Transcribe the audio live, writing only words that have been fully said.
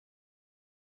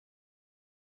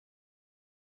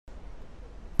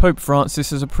Pope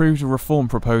Francis has approved a reform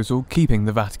proposal keeping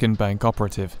the Vatican bank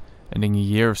operative, ending a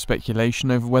year of speculation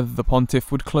over whether the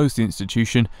pontiff would close the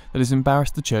institution that has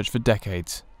embarrassed the Church for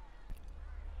decades.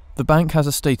 The bank has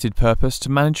a stated purpose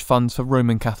to manage funds for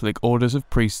Roman Catholic orders of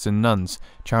priests and nuns,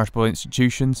 charitable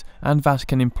institutions, and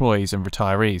Vatican employees and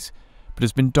retirees, but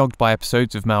has been dogged by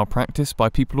episodes of malpractice by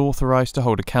people authorised to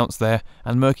hold accounts there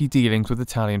and murky dealings with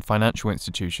Italian financial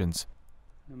institutions.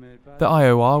 The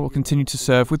IOR will continue to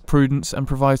serve with prudence and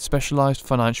provide specialised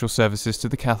financial services to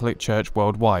the Catholic Church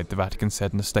worldwide, the Vatican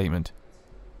said in a statement.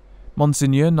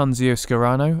 Monsignor Nunzio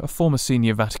Scarano, a former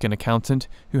senior Vatican accountant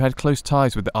who had close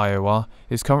ties with the IOR,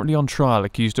 is currently on trial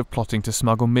accused of plotting to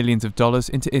smuggle millions of dollars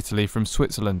into Italy from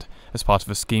Switzerland as part of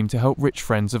a scheme to help rich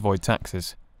friends avoid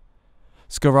taxes.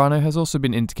 Scarano has also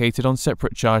been indicated on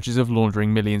separate charges of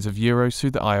laundering millions of euros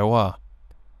through the IOR.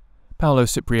 Paolo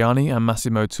Cipriani and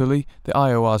Massimo Tulli, the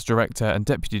IOR's director and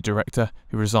deputy director,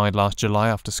 who resigned last July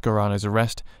after Scarano's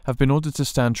arrest, have been ordered to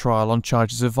stand trial on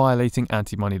charges of violating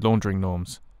anti-money laundering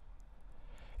norms.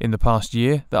 In the past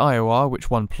year, the IOR, which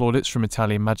won plaudits from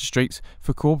Italian magistrates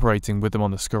for cooperating with them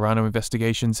on the Scarano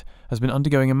investigations, has been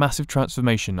undergoing a massive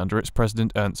transformation under its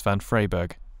president Ernst van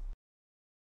Freyberg.